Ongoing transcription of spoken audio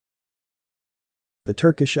The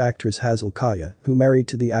Turkish actress Hazal Kaya, who married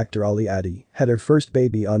to the actor Ali Adi, had her first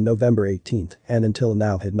baby on November 18 and until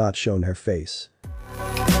now had not shown her face.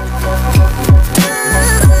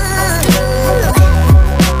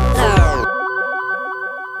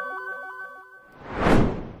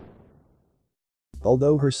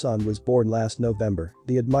 Although her son was born last November,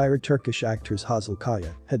 the admired Turkish actress Hazal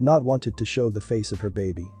Kaya had not wanted to show the face of her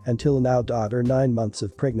baby until now. Her 9 months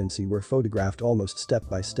of pregnancy were photographed almost step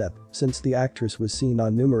by step, since the actress was seen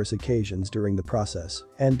on numerous occasions during the process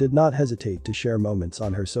and did not hesitate to share moments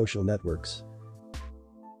on her social networks.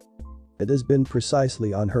 It has been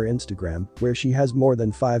precisely on her Instagram, where she has more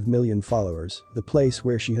than 5 million followers, the place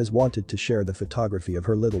where she has wanted to share the photography of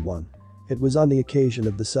her little one. It was on the occasion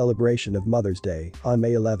of the celebration of Mother's Day on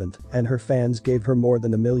May 11, and her fans gave her more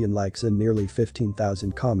than 1 million likes and nearly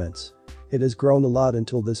 15,000 comments. "It has grown a lot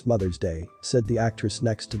until this Mother's Day," said the actress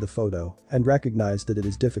next to the photo, and recognized that it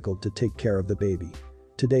is difficult to take care of the baby.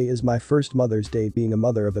 "Today is my first Mother's Day being a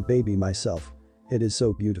mother of a baby myself. It is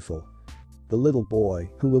so beautiful." The little boy,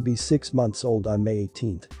 who will be 6 months old on May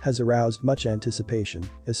 18, has aroused much anticipation,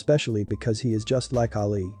 especially because he is just like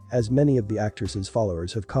Ali, as many of the actress's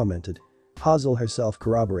followers have commented. Hazal herself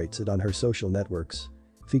corroborates it on her social networks.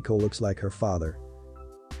 "Fico looks like her father."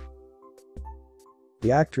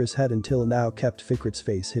 The actress had until now kept Fikret's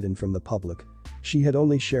face hidden from the public. She had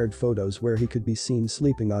only shared photos where he could be seen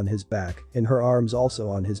sleeping on his back, in her arms also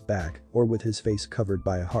on his back, or with his face covered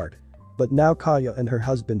by a heart. But now Kaya and her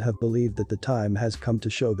husband have believed that the time has come to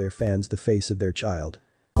show their fans the face of their child.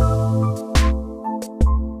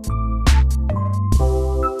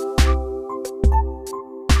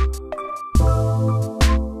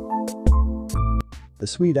 The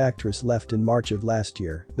sweet actress left in March of last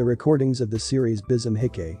year the recordings of the series Bizim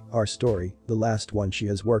Hikaye, Our Story, the last one she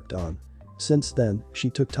has worked on. Since then, she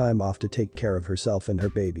took time off to take care of herself and her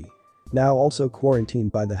baby. Now also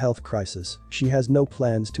quarantined by the health crisis, she has no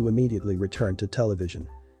plans to immediately return to television.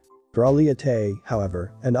 For Ali Adi,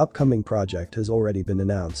 however, an upcoming project has already been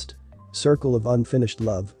announced. Circle of Unfinished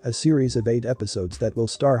Love, a series of 8 episodes that will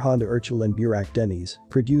star Hande Erçel and Burak Deniz,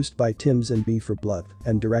 produced by Tims and B for Blood,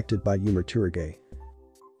 and directed by Umar Turgay.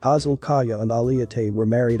 Hazal Kaya and Ali Adi were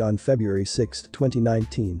married on February 6,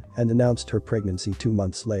 2019 and announced her pregnancy 2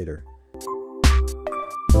 months later.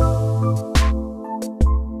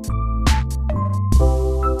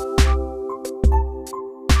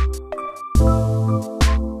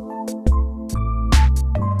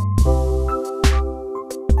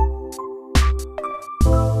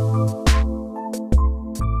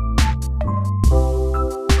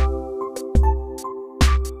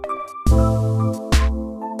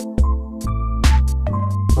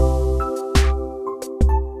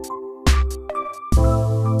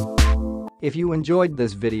 If you enjoyed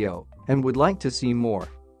this video and would like to see more,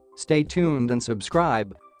 stay tuned and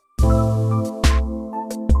subscribe.